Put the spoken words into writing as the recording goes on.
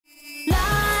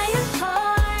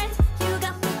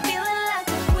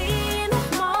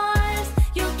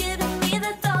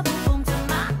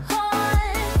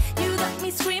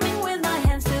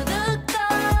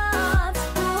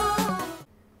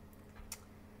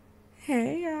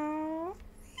Hey y'all,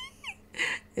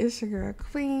 it's your girl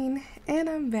Qveen, and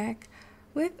I'm back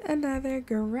with another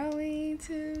growing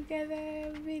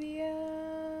together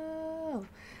video.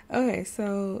 Okay,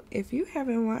 so if you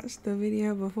haven't watched the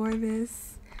video before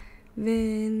this,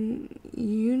 then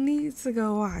you need to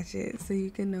go watch it so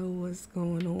you can know what's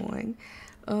going on.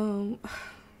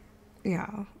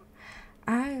 Y'all,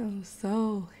 I am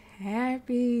so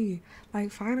happy.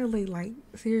 Like, finally, like,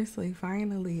 seriously,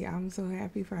 finally, I'm so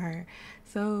happy for her.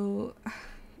 So,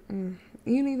 you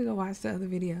need to go watch the other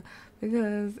video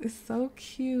because it's so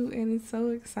cute and it's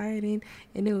so exciting,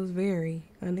 and it was very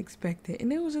unexpected,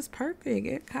 and it was just perfect.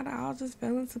 It kind of all just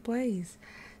fell into place.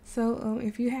 So,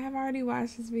 if you have already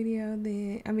watched this video,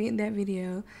 then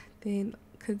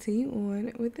continue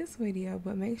on with this video,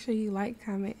 but make sure you like,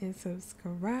 comment, and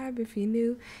subscribe if you're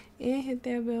new, and hit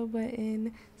that bell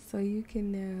button so you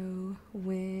can know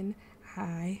when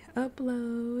I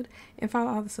upload, and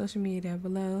follow all the social media down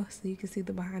below so you can see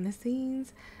the behind the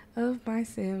scenes of my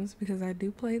Sims, because I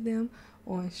do play them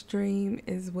on stream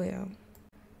as well.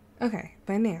 Okay,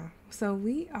 but now, so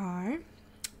we are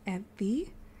at the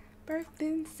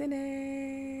birthing center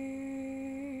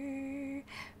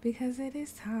because it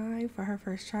is time for her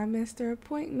first trimester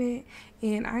appointment,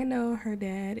 and I know her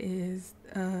dad is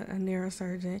a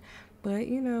neurosurgeon, but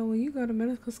you know, when you go to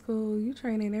medical school, you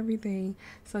train in everything,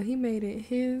 so he made it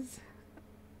his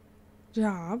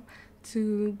job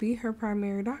to be her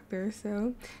primary doctor.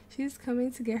 So she's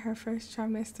coming to get her first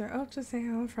trimester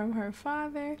ultrasound from her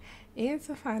father and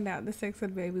to find out the sex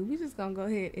of the baby. We just gonna go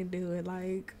ahead and do it.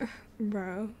 Like,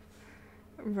 bro,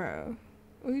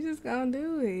 we just gonna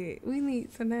do it. We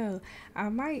need to know. I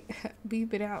might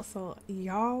beep it out so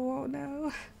y'all won't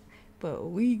know, but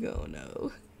we gonna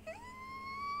know.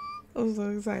 I'm so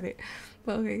excited.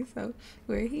 But okay, so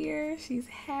we're here. She's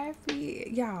happy.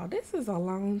 Y'all, this is a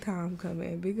long time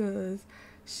coming because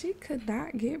she could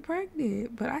not get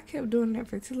pregnant, but I kept doing that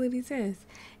fertility test,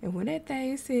 and when that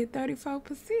thing said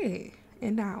 34%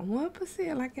 and not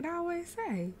 1%, like it always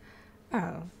say,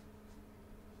 oh,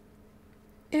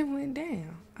 it went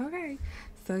down. Okay,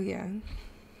 so yeah,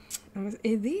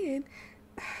 it did.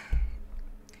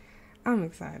 I'm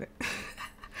excited.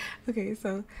 Okay,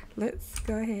 so let's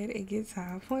go ahead and get to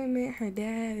our appointment. Her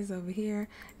dad is over here.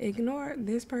 Ignore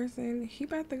this person. He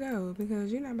about to go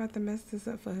because you're not about to mess this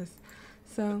up for us.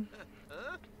 So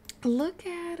look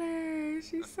at her.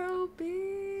 She's so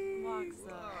big.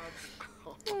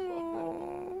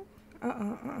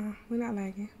 Aww. We're not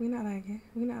lagging.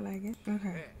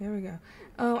 Okay, there we go.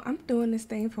 Oh, I'm doing this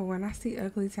thing for when I see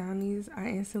ugly townies, I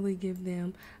instantly give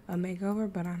them a makeover,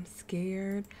 but I'm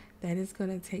scared that it's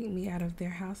gonna take me out of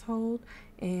their household,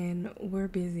 and we're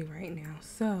busy right now.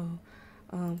 So,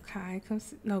 Kai,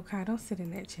 Kai, don't sit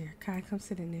in that chair. Kai, come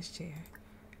sit in this chair.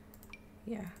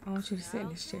 Yeah, I want you to sit in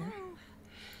this chair.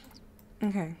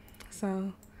 Okay,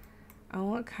 so I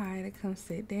want Kai to come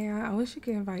sit down. I wish you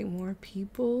could invite more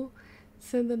people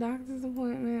to the doctor's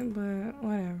appointment, but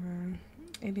whatever.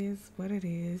 It is what it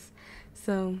is.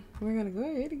 So we're gonna go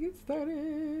ahead and get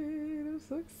started. I'm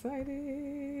so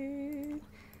excited.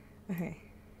 Okay,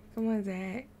 come on,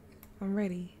 Dad. I'm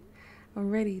ready.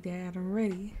 Dad. I'm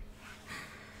ready.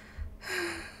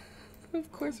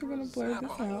 Of course, we're gonna blur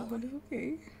this out, but it's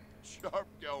okay.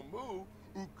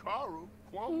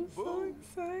 I'm so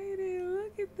excited.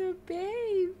 Look at the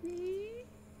baby.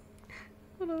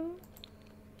 Hold on.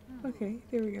 Okay,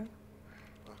 there we go.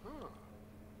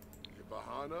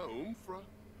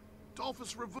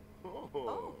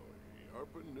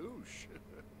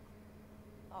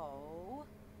 Oh.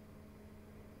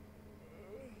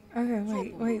 Okay,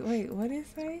 wait. What did it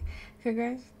say?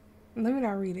 Congrats. Let me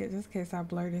not read it just in case I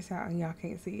blur this out and y'all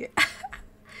can't see it.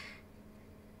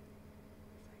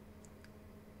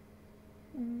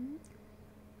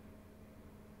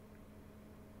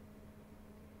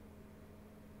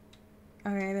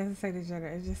 Okay, it doesn't say the gender.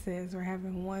 It just says we're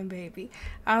having one baby.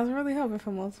 I was really hoping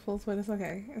for multiples, but it's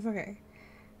okay. It's okay.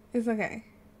 I'm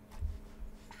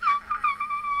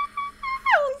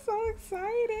so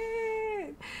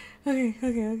excited. Okay.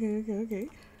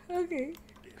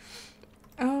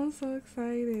 I'm so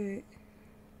excited.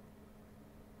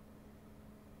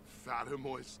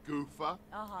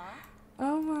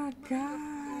 Oh my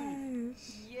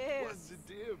gosh. Yes.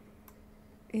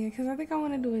 Yeah, because I think I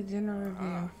want to do a gender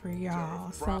reveal for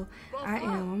y'all. So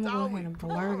I'm going to go ahead and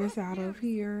blur this out of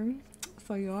here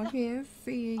so y'all can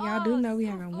see it. Y'all do know we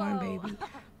having one baby,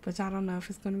 but y'all don't know if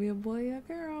it's going to be a boy or a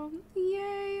girl.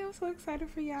 Yay, I'm so excited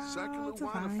for y'all to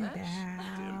find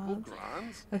out.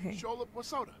 Okay.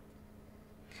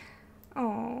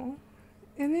 Oh,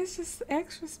 and it's just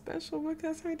extra special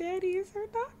because her daddy is her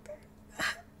doctor.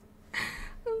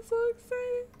 so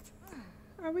excited.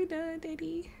 Are we done,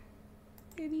 Daddy?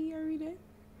 Daddy, are we done?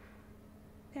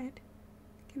 Dad,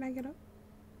 can I get up?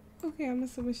 Okay, I'm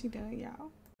assuming she done,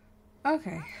 y'all.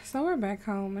 Okay, so we're back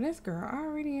home, and this girl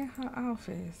already in her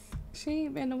office. She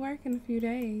ain't been to work in a few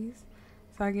days,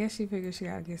 so I guess she figured she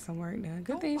gotta get some work done.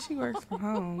 Good thing she works from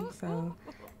home, so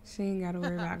she ain't gotta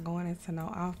worry about going into no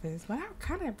office. But I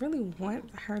kind of really want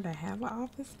her to have an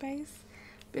office space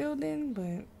building,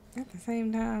 but at the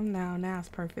same time, now it's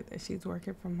perfect that she's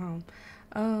working from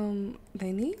home.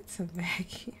 They need to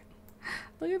vacuum.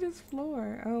 Look at this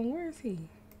floor. Where is he?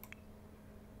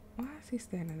 Why is he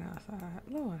standing outside?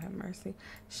 Lord have mercy.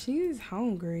 She's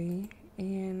hungry,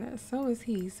 and so is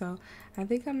he. So I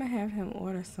think I'm gonna have him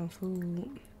order some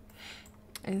food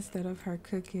instead of her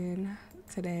cooking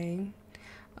today.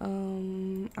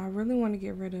 I really want to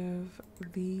get rid of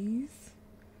these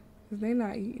because they're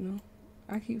not eating them.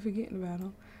 I keep forgetting about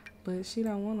them, but she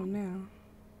don't want them now.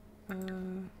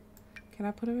 Can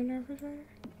I put them in the refrigerator?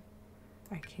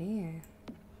 I can.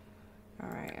 All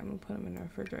right, I'm gonna put them in the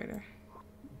refrigerator.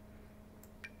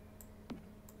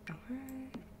 Okay.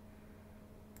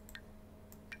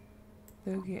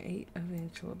 They'll get 8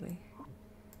 eventually.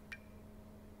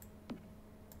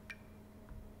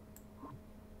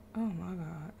 Oh my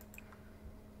God.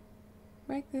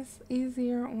 Make this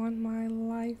easier on my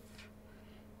life.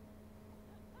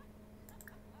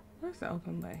 Where's the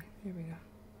open bay? Here we go.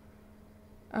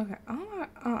 Okay. Oh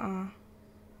my,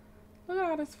 look at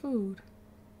all this food.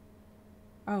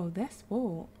 Oh, that's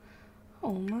spoiled.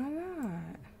 Oh my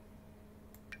God.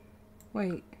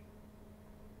 Wait.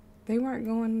 They weren't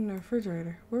going in the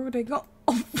refrigerator. Where would they go?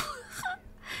 Oh.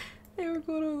 They were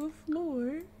going on the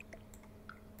floor.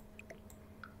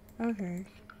 Okay.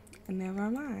 Never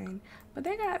mind. But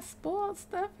they got spoiled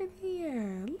stuff in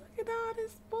here. Look at all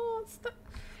this spoiled stuff.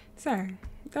 Sir,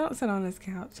 don't sit on this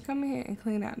couch. Come here and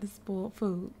clean out this spoiled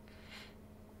food.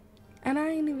 And I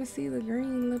ain't even see the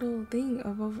green little thing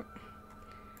of over.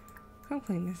 Come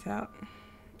clean this out.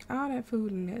 All that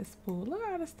food in there is spoiled. Look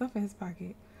at all the stuff in his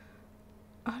pocket.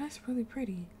 Oh, that's really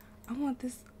pretty. I want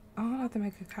this. Oh, I'll have to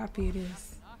make a copy of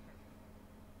this.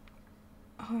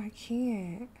 Oh, I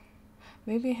can't.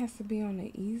 Maybe it has to be on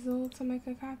the easel to make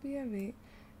a copy of it.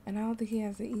 And I don't think he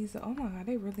has an easel. Oh my God,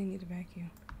 they really need a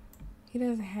vacuum. He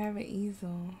doesn't have an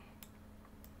easel.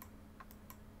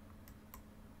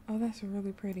 Oh, that's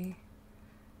really pretty.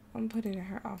 I'm gonna put it in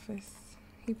her office.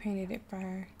 He painted it for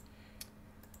her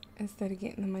instead of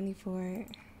getting the money for it.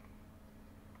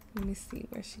 Let me see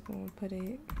where she gonna put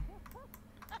it.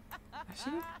 She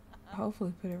could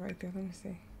hopefully put it right there. Let me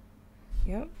see.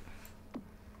 Yep.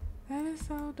 That is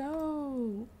so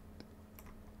dope.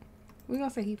 We're gonna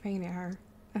say he painted her.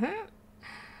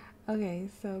 Okay,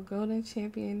 so Golden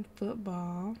Champion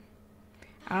Football.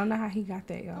 I don't know how he got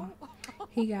that, y'all.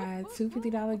 He got 2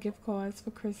 $50 gift cards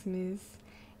for Christmas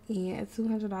and a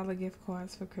 $200 gift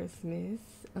cards for Christmas.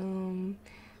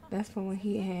 That's for when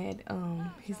he had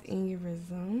his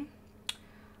aneurysm.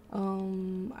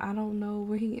 I don't know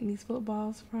where he getting these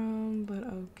footballs from, but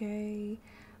okay.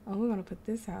 We're gonna put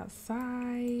this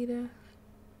outside.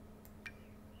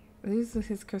 These are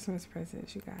his Christmas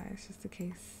presents, you guys, just in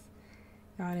case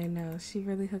y'all didn't know. She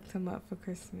really hooked him up for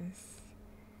Christmas.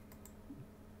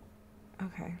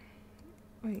 Okay.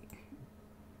 Wait.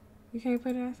 You can't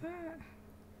put it outside?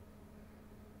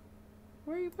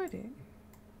 Where you put it?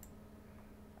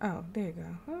 Oh, there you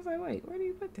go. I was like, wait, where do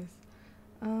you put this?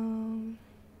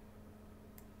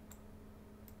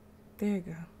 There you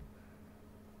go.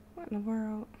 What in the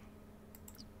world?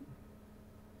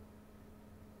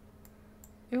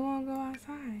 It won't go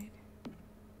outside.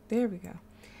 There we go.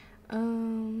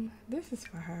 This is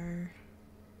for her.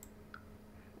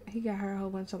 He got her a whole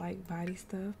bunch of like body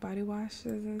stuff, body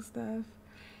washes and stuff.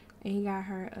 And he got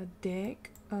her a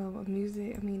deck of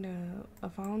a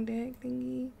phone deck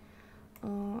thingy.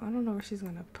 I don't know where she's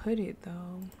gonna put it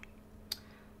though.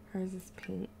 Hers is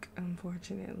pink,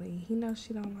 unfortunately. He knows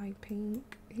she don't like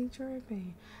pink. He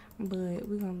tripping. But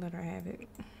we're gonna let her have it.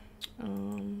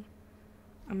 I'm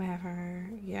gonna have her,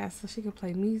 yeah, so she could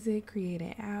play music, create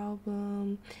an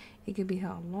album. It could be her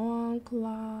alarm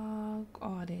clock,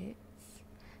 all that.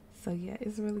 So yeah,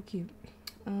 it's really cute.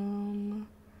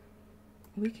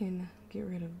 We can get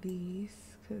rid of these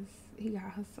because he got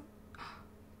her some.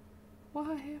 What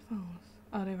her headphones?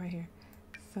 Oh, they're right here.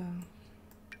 So,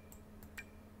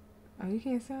 oh, you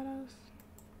can't sell those?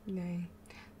 Dang,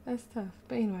 that's tough.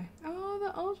 But anyway, oh,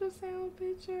 the ultrasound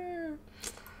picture.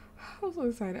 I'm so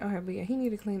excited. Okay, but yeah, he need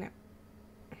to clean up.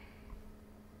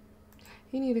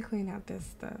 He need to clean out this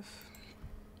stuff.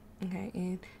 Okay,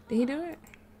 and did he do it?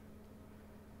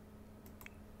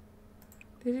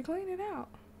 Did you clean it out?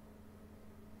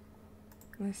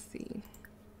 Let's see.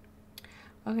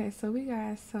 Okay, so we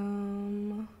got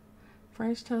some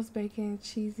French toast bacon,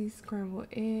 cheesy scrambled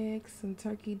eggs, some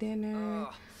turkey dinner,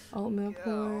 oatmeal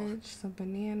porridge, some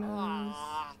bananas,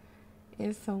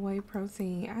 and some whey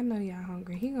protein. I know y'all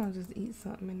hungry. He gonna just eat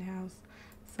something in the house.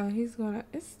 So he's gonna,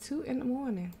 it's 2 in the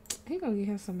morning. He gonna get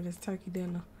him some of this turkey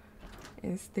dinner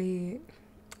instead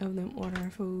of them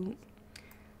ordering food.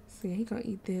 So yeah, he gonna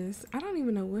eat this. I don't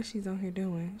even know what she's on here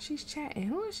doing. She's chatting.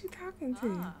 Who is she talking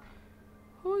to?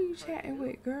 Who are you chatting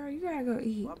with, girl? You gotta go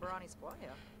eat.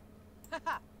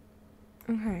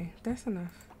 Okay, that's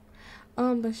enough.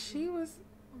 But she was,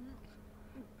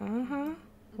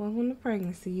 welcome to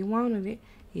pregnancy. You wanted it.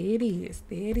 Here it is.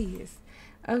 There it is.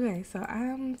 Okay, so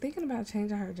I'm thinking about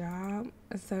changing her job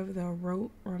instead of the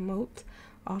remote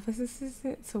office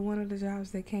assistant to one of the jobs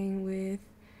that came with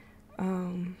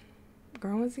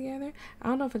Growing Together. I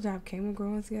don't know if a job came with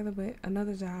Growing Together, but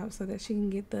another job so that she can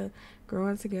get the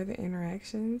Growing Together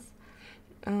interactions.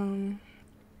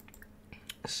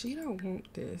 She don't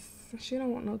want this. She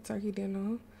don't want no turkey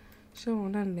dinner. She don't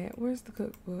want none of that. Where's the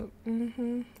cookbook?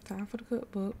 Time for the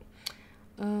cookbook.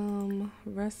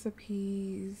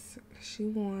 Recipes. She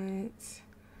wants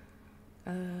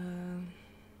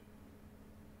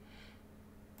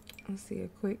let's see, a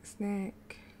quick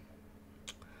snack.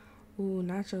 Ooh,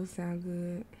 nachos sound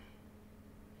good.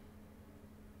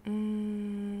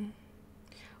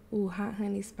 Ooh, hot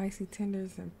honey spicy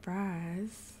tenders and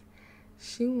fries.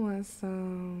 She wants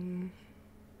some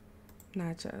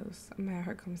nachos. I'm gonna have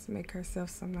her come make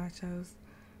herself some nachos.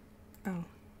 Oh,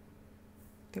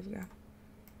 there we go.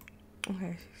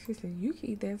 Okay, she said you can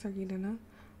eat that turkey dinner,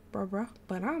 bruh,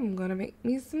 but I'm gonna make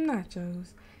me some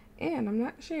nachos, and I'm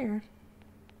not sharing.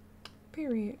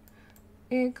 Period.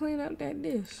 And clean up that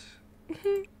dish.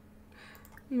 I'm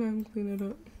gonna clean it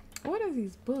up. What are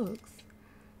these books?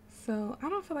 So I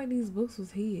don't feel like these books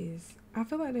was his. I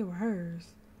feel like they were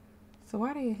hers. So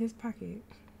why they in his pocket?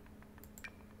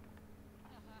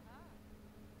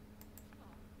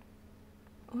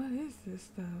 What is this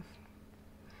stuff?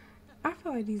 I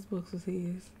feel like these books was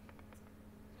his.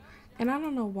 And I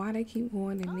don't know why they keep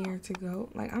going in there to go.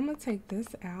 Like, I'm gonna take this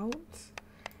out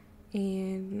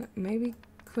and maybe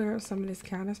clear up some of this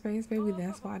counter space. Maybe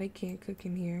that's why they can't cook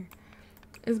in here.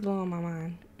 It's blowing my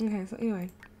mind. Okay, so anyway.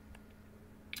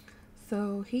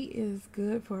 So he is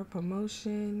good for a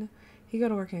promotion. He go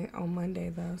to work on Monday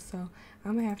though, so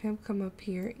I'm gonna have him come up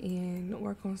here and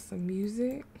work on some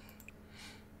music.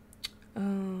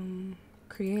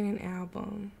 Create an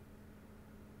album.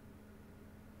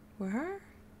 With her?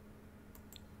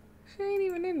 She ain't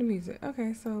even into music.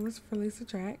 Okay, so let's release a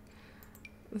track.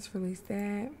 Let's release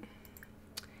that.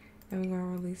 And we're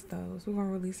gonna release those. We're gonna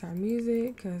release our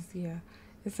music, cause yeah,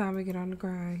 it's time to get on the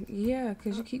grind. Yeah,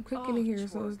 cause you keep cooking in here,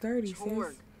 so it's dirty,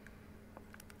 sis.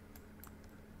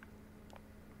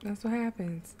 That's what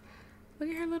happens. Look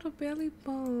at her little belly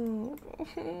bump.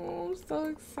 Oh, I'm so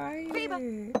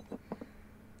excited.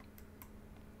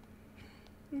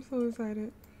 I'm so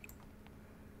excited.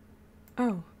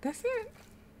 Oh, that's it?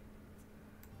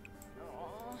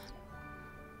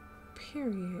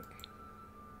 Period.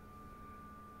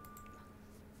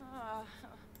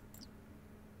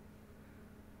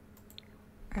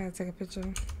 I gotta take a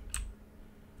picture.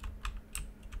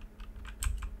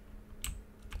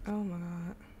 Oh my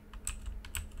god.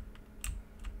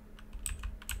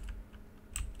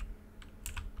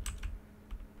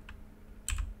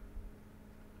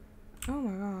 Oh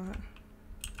my god.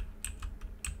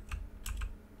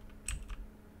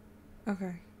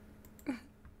 Okay.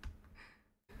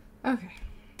 Okay.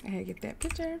 I had to get that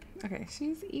picture. Okay,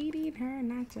 she's eating her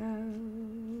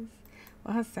nachos.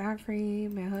 Well, her sour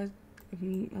cream and her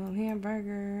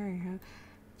hamburger and her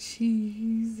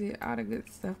cheese and all the good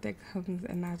stuff that comes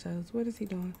in nachos. What is he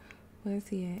doing? Where is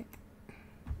he at?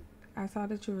 I saw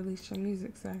that you released your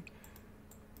music, sir.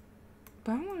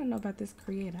 But I want to know about this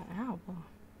create an album.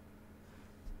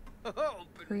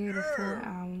 Create a full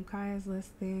album. Kaya's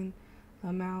listing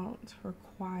amount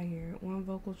required. 1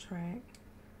 vocal track.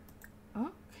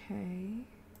 Okay.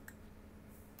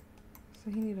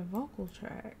 So he need a vocal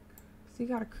track. So you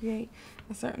gotta create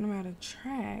a certain amount of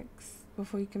tracks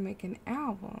before you can make an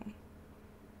album.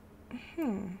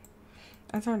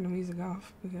 I turned the music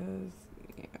off because,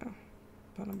 yeah.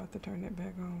 But I'm about to turn it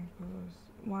back on because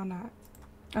why not?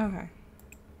 Okay.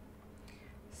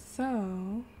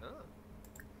 So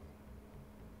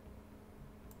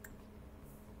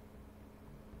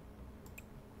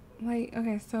like,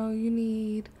 okay, so you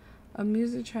need a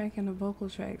music track and a vocal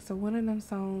track. So one of them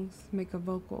songs make a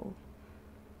vocal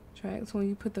track. So when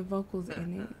you put the vocals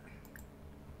in it.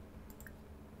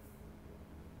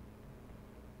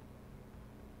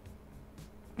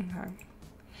 Okay.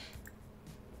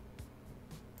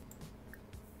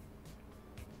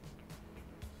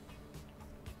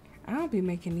 I don't be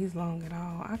making these long at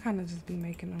all. I kind of just be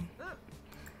making them.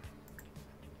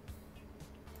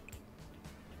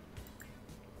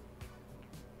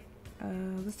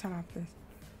 Let's turn off this.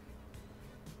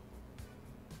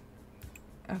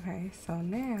 Okay, so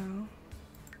now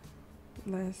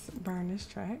let's burn this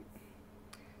track.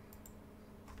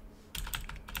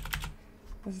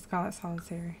 Let's just call it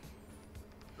solitary.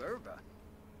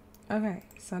 Okay,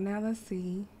 so now let's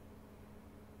see.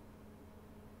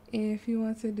 If you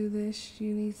want to do this,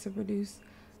 you need to produce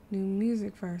new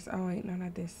music first. Oh wait, no,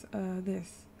 not this.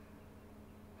 This.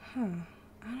 Huh.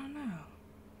 I don't know.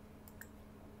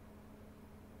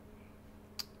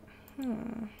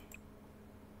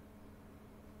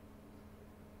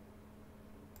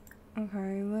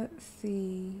 Okay, let's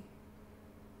see.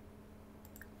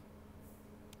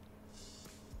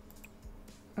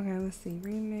 Okay, let's see.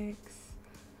 Remix.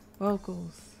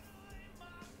 Vocals.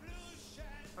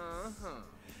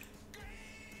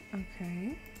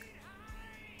 Okay.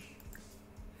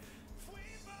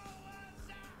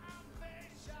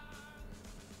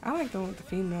 I like the one with the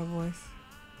female voice.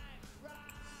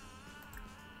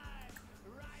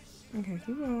 Okay,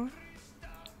 keep going.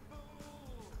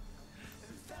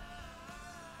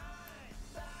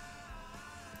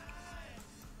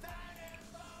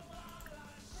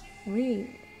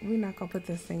 We not gonna put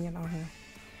this singing on here.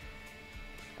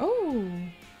 Oh,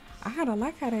 I kinda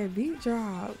like how that beat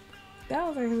dropped. That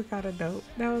was actually kind of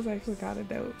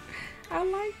dope. I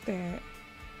like that.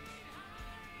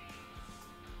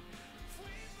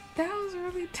 That was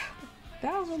really dope.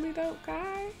 That was really dope,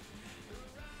 guy.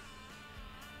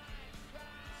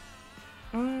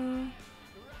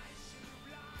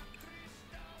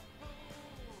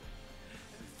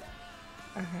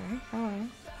 Okay, hold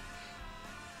on.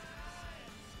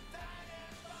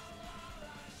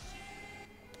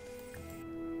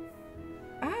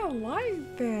 I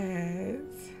like that.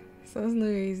 So it's New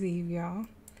Year's Eve, y'all.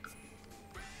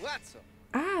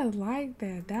 I like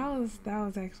that. That was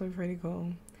actually pretty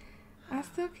cool. I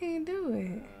still can't do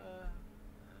it.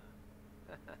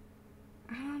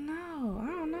 I don't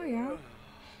know, y'all.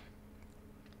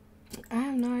 I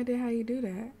have no idea how you do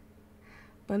that.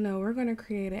 But no, we're gonna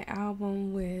create an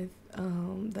album with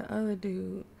the other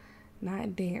dude,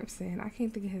 not Damson. I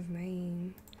can't think of his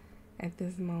name at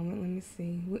this moment. Let me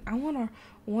see. I want to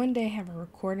one day have a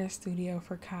recording studio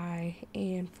for Kai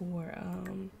and for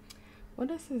what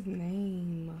is his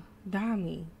name?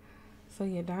 Dami. So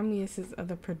yeah, Dami is his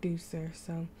other producer.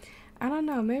 So I don't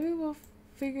know. Maybe we'll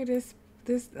figure this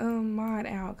mod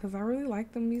out, because I really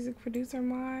like the music producer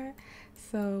mod.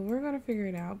 So we're gonna figure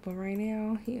it out. But right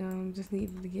now he just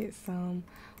needed to get some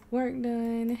work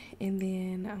done, and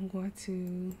then I'm going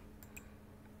to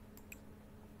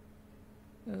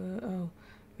oh,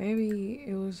 maybe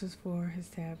it was just for his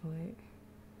tablet.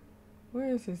 Where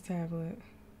is his tablet?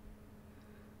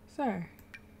 Sir,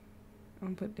 I'm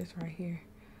gonna put this right here.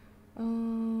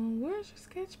 Where's your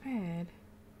sketch pad?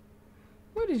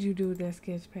 What did you do with that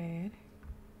sketch pad?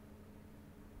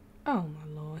 Oh my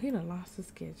lord, he done lost the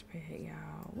sketch pad,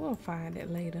 y'all. We'll find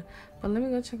it later. But let me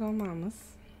go check on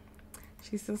Mama's.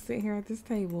 She's still sitting here at this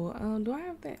table. Do I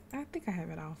have that? I think I have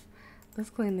it off. Let's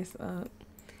clean this up.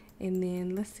 And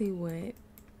then let's see what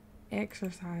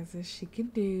exercises she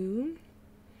could do.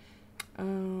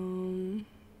 We're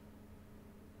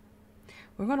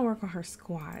gonna work on her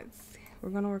squats.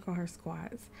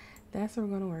 That's what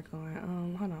we're gonna work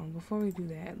on. Hold on, before we do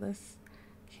that,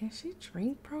 can she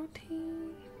drink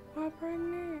protein while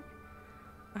pregnant?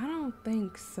 I don't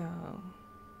think so.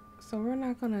 So we're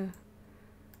gonna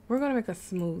make a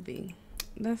smoothie.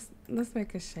 Let's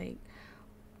make a shake.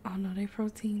 Oh no, they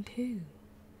protein too.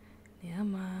 Never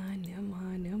mind,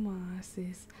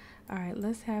 sis. Alright,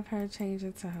 let's have her change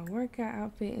into her workout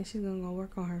outfit, and she's gonna go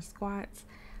work on her squats.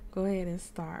 Go ahead and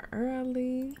start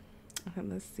early. Okay,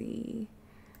 let's see.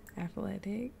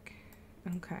 Athletic.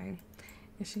 Okay.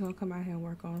 And she's gonna come out here and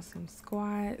work on some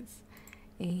squats.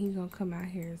 And he's gonna come out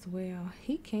here as well.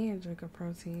 He can drink a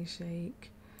protein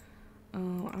shake.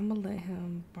 I'm gonna let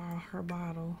him borrow her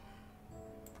bottle.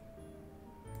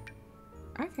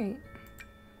 I can't.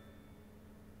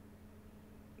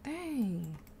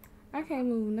 Dang. I can't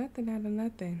move nothing out of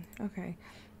nothing. Okay.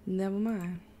 Never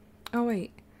mind. Oh,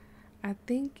 wait. I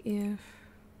think if...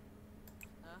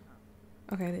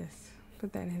 Okay, this.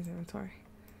 Put that in his inventory.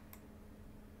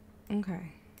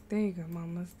 Okay. There you go,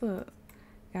 mamas. Look.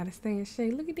 Gotta stay in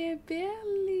shape. Look at that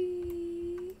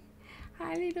belly.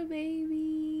 Hi, little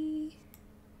baby.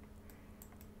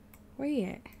 Where you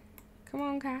at? Come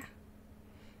on, Kai.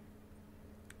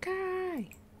 Kai.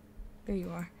 There you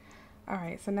are. All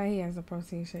right, so now he has a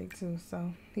protein shake too,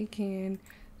 so he can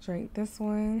drink this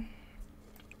one.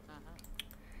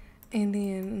 And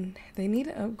then they need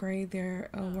to upgrade their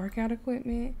workout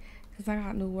equipment, because I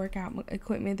got new workout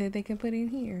equipment that they can put in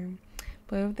here.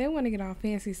 But if they want to get all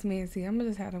fancy smancy, I'm gonna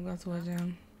just have them go to a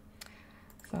gym.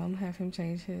 So I'm gonna have him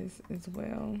change his as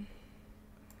well.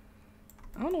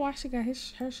 I don't know why she got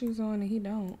her shoes on and he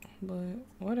don't, but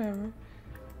whatever.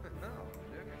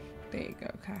 There you go,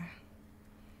 Kai.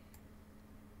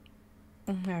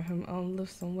 I'm gonna have him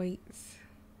lift some weights.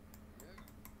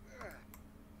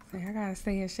 Say, I gotta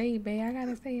stay in shade, babe. I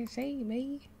gotta stay in shade,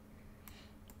 babe.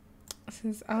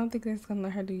 Since I don't think that's gonna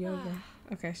let her do yoga.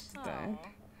 Okay, she's done.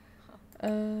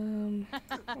 I'm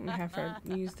gonna have her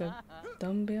use the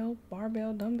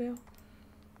barbell dumbbell.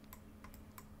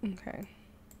 Okay.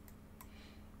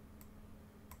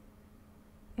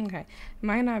 Okay.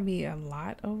 Might not be a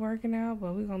lot of working out,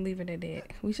 but we're gonna leave it at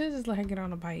that. We should just let her get on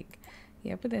the bike.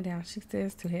 Yeah, put that down. She said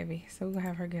it's too heavy, so we're gonna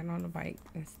have her get on the bike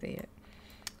instead.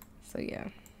 So yeah.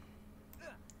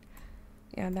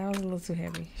 Yeah, that was a little too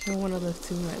heavy. She don't want to lift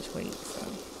too much weight, so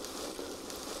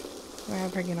we'll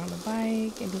have her get on the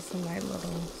bike and do some light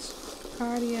little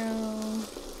cardio.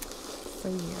 So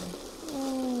yeah.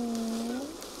 Oh,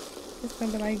 it's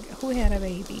gonna be like, who had a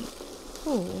baby?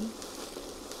 Who?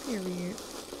 Period.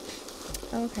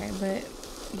 Okay, but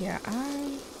yeah,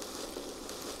 I'm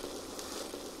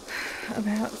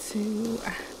about to.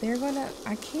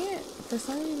 I can't, for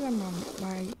some reason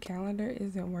my calendar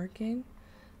isn't working,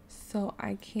 so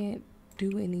I can't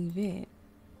do an event.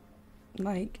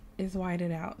 Like, it's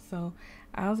whited out. So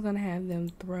I was gonna have them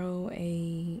throw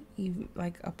a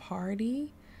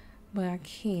party, but I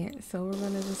can't. So we're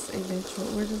gonna just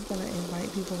gonna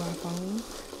invite people by phone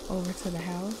over to the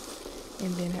house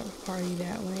and then have a party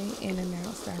that way and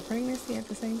announce our pregnancy at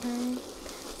the same time.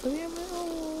 So we have I'm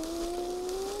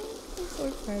so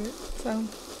excited. So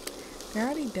they're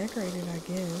already decorated, I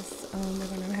guess. They're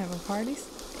gonna have a party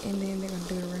and then they're gonna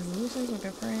do the resolutions with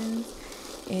their friends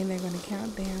and they're gonna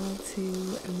count down to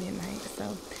midnight.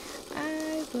 So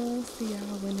I will see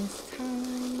y'all when it's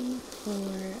time for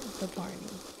the party.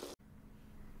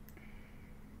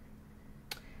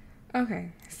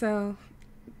 Okay, so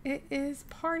it is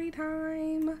party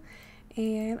time,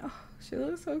 and oh, she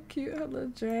looks so cute, her little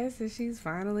dress, and she's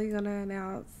finally gonna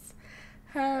announce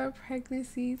her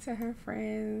pregnancy to her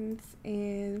friends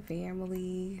and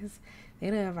families.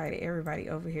 They done invited everybody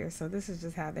over here, so this is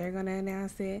just how they're gonna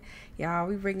announce it. Y'all,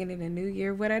 we bringing in a new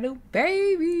year with a new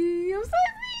baby. I'm so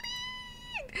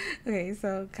excited. Okay,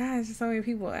 so gosh, so many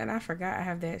people, and I forgot I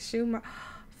have that shoe.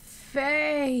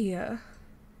 Faye.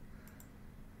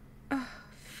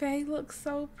 Faye looks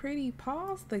so pretty.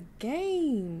 Pause the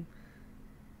game.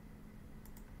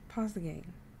 Pause the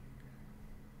game.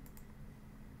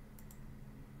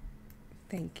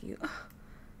 Thank you.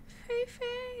 Faye.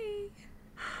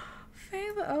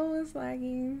 Faye, it's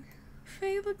lagging.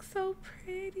 Faye looks so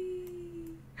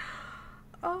pretty.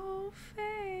 Oh,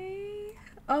 Faye.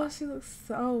 Oh, she looks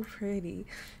so pretty.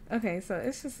 Okay, so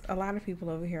it's just a lot of people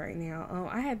over here right now.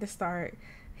 I had to start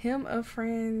him a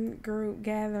friend group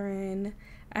gathering.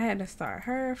 I had to start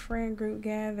her a friend group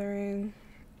gathering.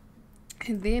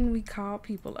 And then we called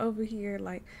people over here.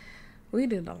 Like, we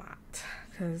did a lot.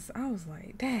 Because I was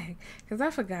like, dang. Because I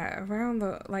forgot around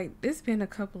it's been a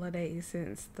couple of days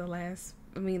since the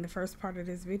first part of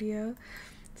this video.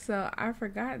 So I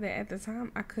forgot that at the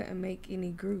time I couldn't make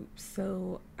any groups.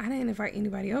 So I didn't invite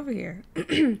anybody over here.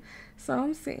 So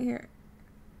I'm sitting here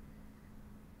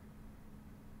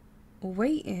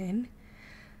waiting.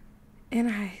 And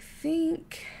I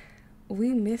think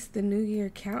we missed the New Year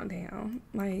countdown.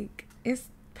 Like, it's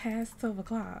past 12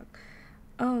 o'clock.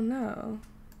 Oh no.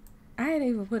 I didn't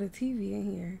even put a TV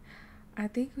in here. I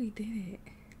think we did it.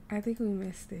 I think we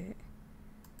missed it.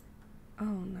 Oh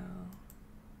no.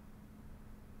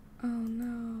 Oh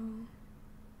no.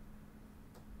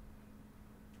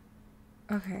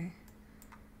 Okay.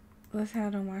 Let's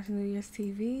have them watch New Year's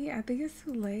TV. I think it's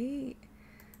too late.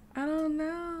 I don't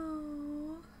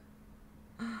know.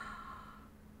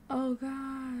 Oh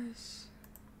gosh.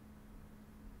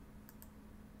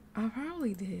 I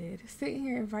probably did. Sitting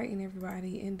here inviting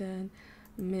everybody and then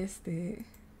missed it.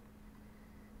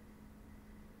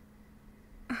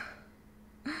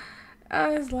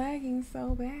 Oh, it's lagging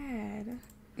so bad.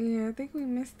 Yeah, I think we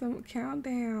missed the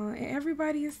countdown. And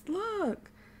everybody is, look.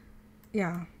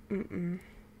 Yeah,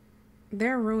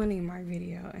 They're ruining my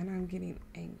video and I'm getting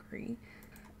angry.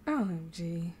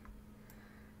 OMG.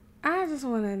 I just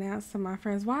want to announce to my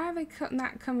friends, why are they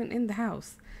not coming in the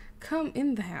house? Come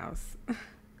in the house.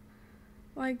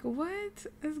 Like, what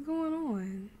is going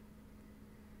on?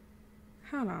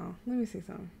 Hold on. Let me see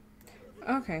something.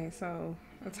 Okay, so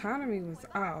autonomy was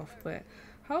off, but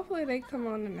hopefully they come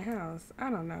on in the house. I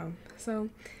don't know. So,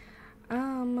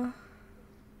 I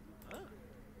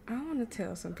want to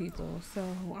tell some people. So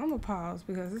I'm gonna pause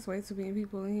because there's way too many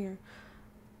people in here.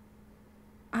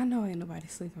 I know ain't nobody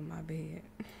sleep in my bed.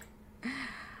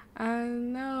 I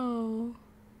know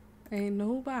ain't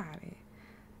nobody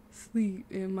sleep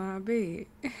in my bed.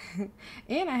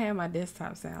 And I have my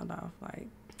desktop sound off. Like,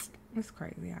 it's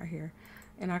crazy out here.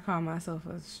 And I call myself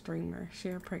a streamer.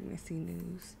 Share pregnancy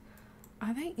news.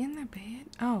 Are they in their bed?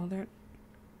 Oh, they're...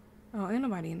 Oh, ain't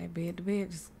nobody in their bed. The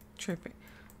bed just tripping.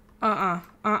 We're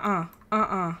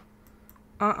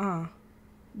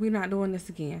not doing this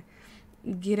again.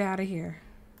 Get out of here.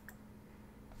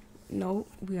 Nope,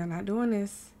 we are not doing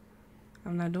this.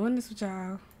 I'm not doing this with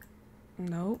y'all.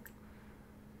 Nope.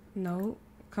 Nope.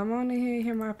 Come on in here and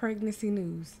hear my pregnancy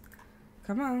news.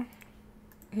 Come on.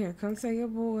 Here, come tell your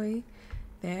boy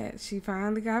that she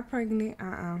finally got pregnant.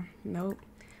 Nope.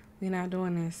 We're not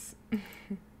doing this.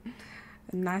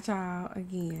 Not y'all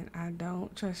again. I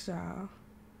don't trust y'all.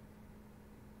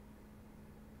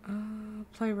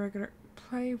 Play regular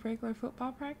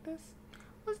football practice?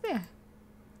 What's that?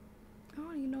 I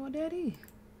don't even know what that is.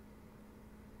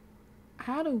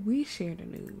 How do we share the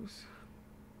news?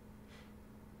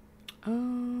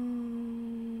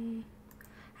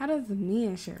 How does the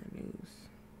men share the news?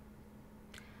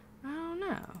 I don't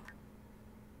know.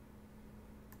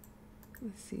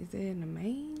 Let's see, is it in the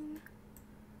main?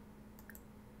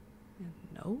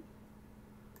 No.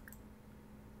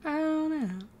 I don't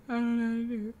know. I don't know how to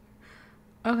do it.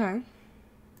 Okay.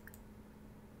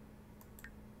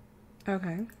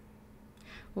 Okay.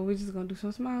 Well, we're just gonna do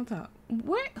some small talk.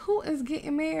 What? Who is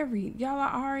getting married? Y'all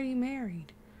are already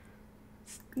married.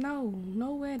 No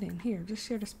wedding. Here, just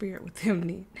share the spirit with them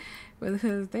then.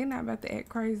 Because they not about to act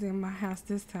crazy in my house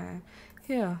this time.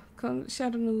 Here, come share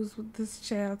the news with this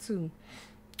child too.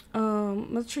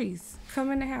 Latrice,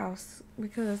 come in the house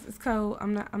because it's cold.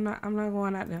 I'm not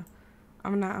going out there.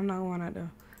 I'm not going out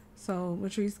there. So,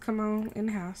 Latrice, come on in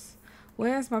the house.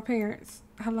 Where's my parents?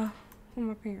 Hello? Where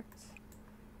my parents?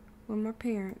 Where my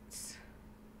parents?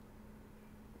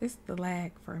 It's the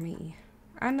lag for me.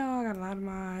 I know I got a lot of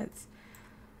mods.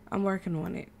 I'm working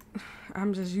on it.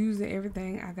 I'm just using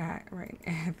everything I got right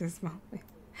at this moment.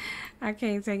 I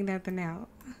can't take nothing out.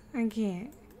 I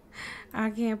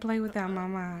can't play without my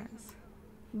mods.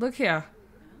 Look here.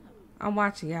 I'm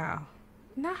watching y'all.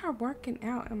 Not her working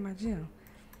out in my gym.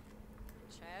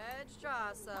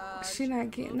 She not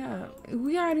getting up.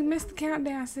 We already missed the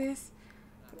countdown, sis.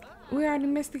 We already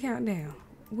missed the countdown.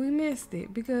 We missed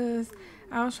it because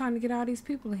I was trying to get all these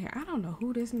people in here. I don't know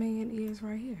who this man is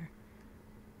right here.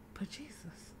 But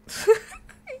Jesus.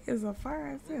 He is a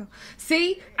fire self.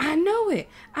 See? I knew it.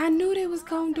 I knew they was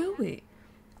going to do it.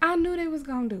 I knew they was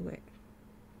going to do it.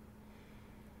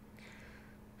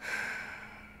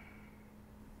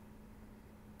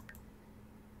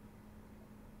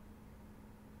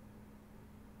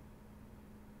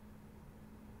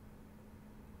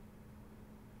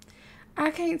 I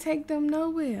can't take them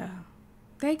nowhere.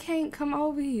 They can't come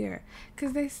over here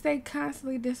because they stay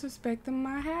constantly disrespecting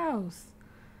my house.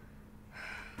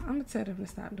 I'm going to tell them to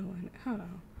stop doing it. Hold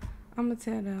on. I'm going to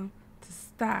tell them to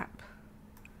stop.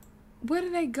 Where do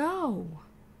they go?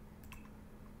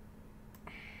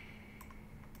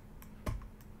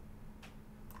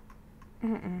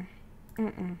 Mm-mm.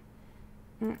 Mm-mm.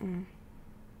 Mm-mm.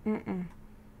 Mm-mm.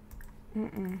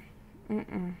 Mm-mm.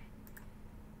 Mm-mm.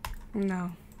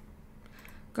 No.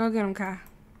 Go get him, Kai.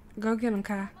 Go get him,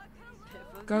 Kai.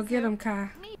 Go get him, Kai.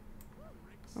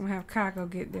 I'm gonna have Kai go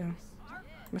get them.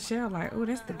 Michelle like, oh,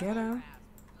 that's the ghetto.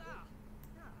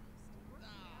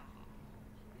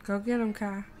 Go get him,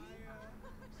 Kai.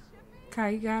 Kai,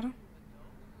 you got him?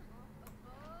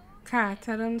 Kai,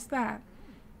 tell them to stop.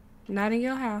 Not in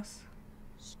your house.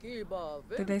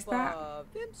 Did they stop?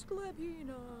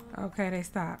 Okay, they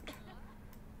stopped.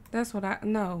 That's what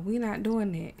no, we not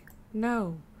doing that.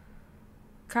 No.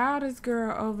 Call this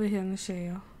girl over here in the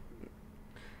shell.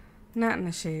 Not in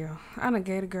the shell. I done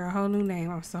gave the girl a whole new name.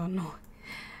 I'm so annoyed.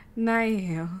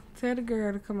 Nail. Tell the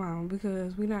girl to come on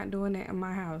because we not doing that in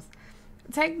my house.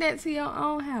 Take that to your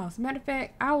own house. Matter of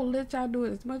fact, I will let y'all do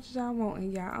it as much as y'all want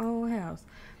in your own house.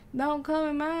 Don't come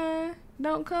in mine.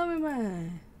 Don't come in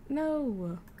mine.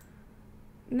 No.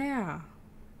 Now,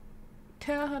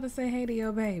 tell her to say hey to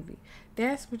your baby.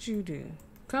 That's what you do.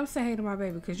 Come say hey to my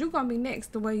baby because you're going to be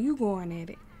next the way you going at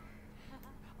it.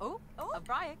 Oh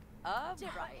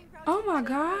my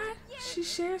God. She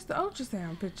shares the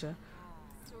ultrasound picture.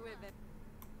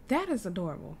 That is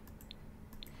adorable.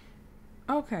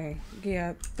 Okay,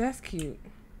 yeah, that's cute.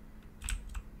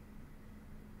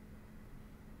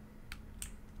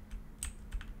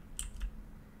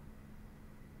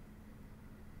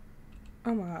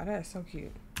 Oh my god, that's so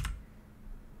cute.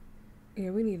 Yeah,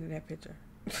 we needed that picture.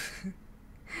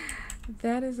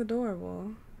 That is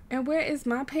adorable. And where is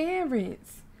my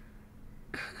parents?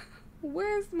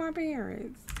 Where's my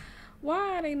parents?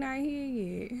 Why are they not here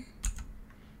yet?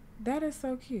 That is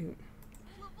so cute.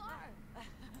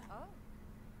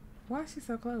 Why is she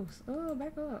so close? Oh,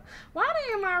 back up. Why are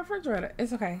they in my refrigerator?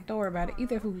 It's okay. Don't worry about it. Eat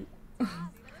that food.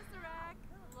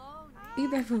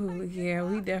 Eat that food. Yeah,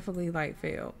 we definitely like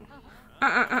failed.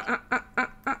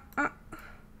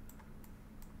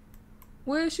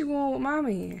 Where is she going with my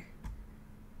man?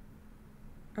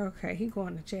 Okay, he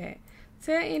going to chat.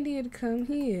 Tell India to come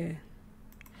here.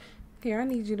 Here, I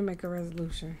need you to make a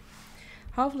resolution.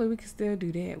 Hopefully we can still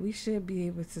do that. We should be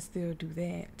able to still do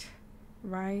that.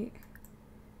 Right?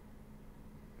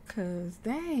 Cause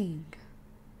dang.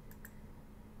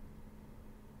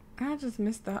 I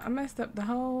messed up the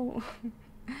whole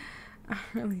I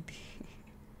really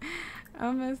did.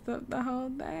 I messed up the whole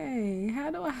thing.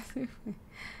 How do I do it?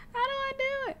 How do I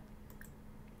do it?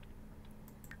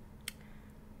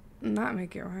 Not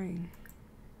make it rain.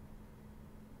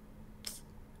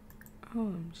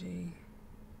 OMG.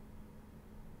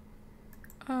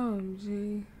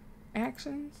 OMG.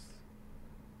 Actions?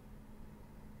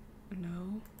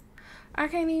 No. I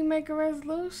can't even make a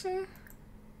resolution.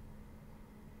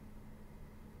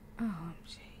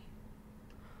 OMG.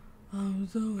 I'm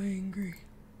so angry.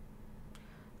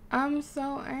 I'm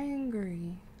so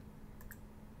angry.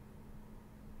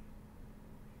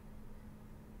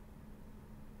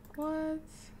 What?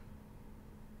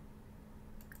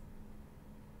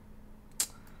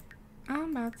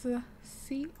 I'm about to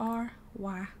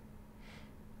CRY.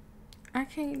 I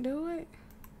can't do it.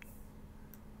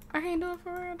 I can't do it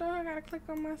for real though. I gotta click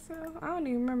on myself. I don't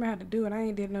even remember how to do it. I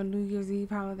ain't did no New Year's Eve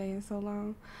holiday in so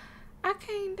long. I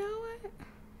can't do it.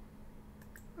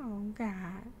 Oh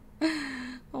God.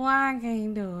 Why I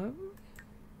can't do it?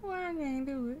 Why I can't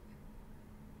do it?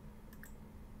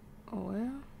 Oh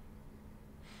well.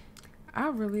 I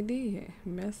really did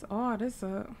mess all this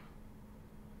up.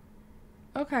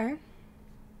 Okay.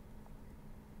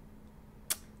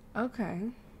 Okay.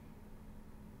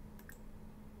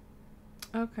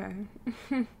 Okay.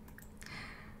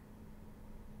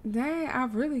 Dang, I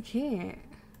really can't.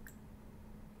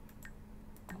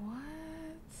 What?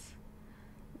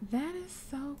 That is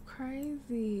so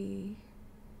crazy.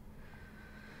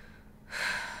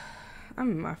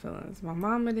 I'm in my feelings. My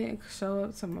mama didn't show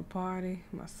up to my party.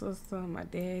 My sister, my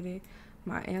daddy,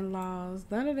 my in-laws.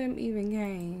 None of them even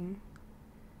came.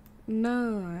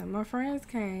 None. My friends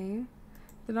came.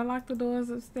 Did I lock the doors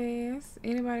upstairs?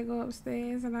 Anybody go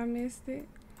upstairs and I missed it?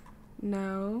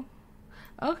 No.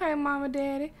 Okay, mama,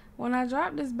 daddy. When I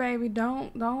drop this baby,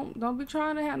 don't be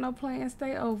trying to have no plans.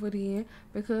 Stay over then,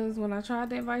 because when I tried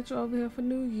to invite you over here for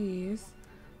New Year's,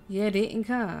 you didn't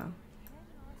come.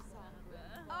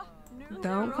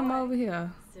 Don't come over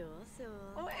here.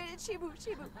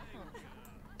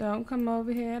 Don't come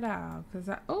over here at all, cause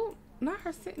not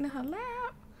her sitting in her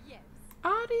lap.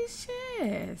 All these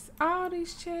chairs. All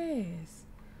these chairs.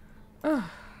 Ugh,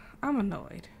 I'm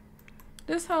annoyed.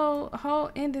 This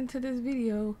whole ending to this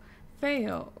video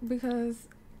failed because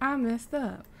I messed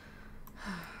up.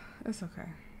 It's okay.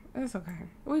 It's okay.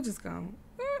 We just gonna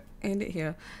end it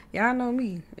here. Y'all know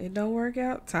me. It don't work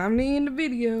out. Time to end the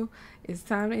video. It's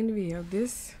time to end the video.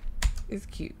 This is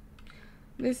cute.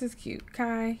 This is cute.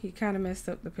 Kai, he kind of messed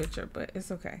up the picture, but it's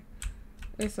okay.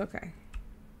 It's okay.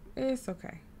 It's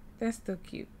okay. That's still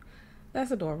cute.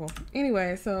 That's adorable.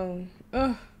 Anyway, so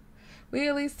we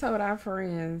at least told our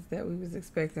friends that we was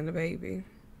expecting a baby,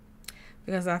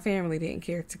 because our family didn't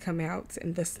care to come out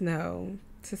in the snow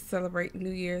to celebrate New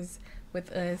Year's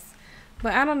with us.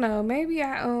 But I don't know, maybe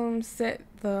I set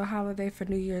the holiday for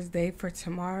New Year's Day for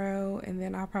tomorrow, and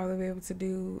then I'll probably be able to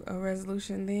do a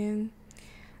resolution then.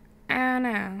 I don't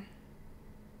know.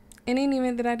 In any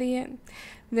event that I did,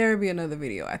 there will be another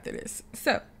video after this.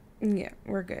 So yeah,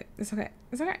 we're good. It's okay.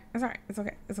 It's okay. It's alright. It's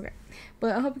okay. It's okay.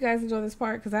 But I hope you guys enjoyed this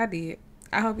part, because I did.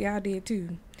 I hope y'all did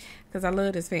too, because I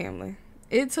love this family.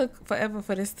 It took forever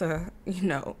for this to,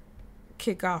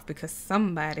 kick off, because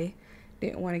somebody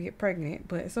didn't want to get pregnant,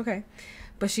 but it's okay.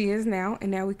 But she is now, and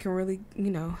now we can really,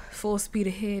 full speed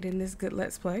ahead in this good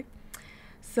Let's Play.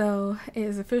 So it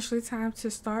is officially time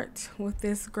to start with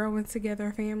this growing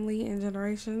together family and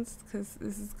generations, because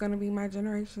this is going to be my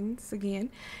generations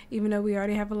again. Even though we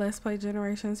already have a Let's Play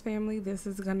Generations family, this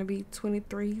is going to be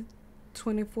 23,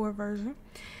 24 version.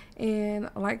 And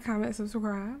like, comment,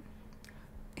 subscribe.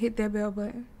 hit that bell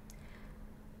button.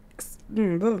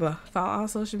 Blah, blah, blah. Follow all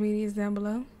social medias down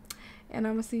below. And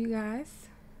I'm going to see you guys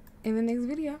in the next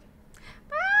video.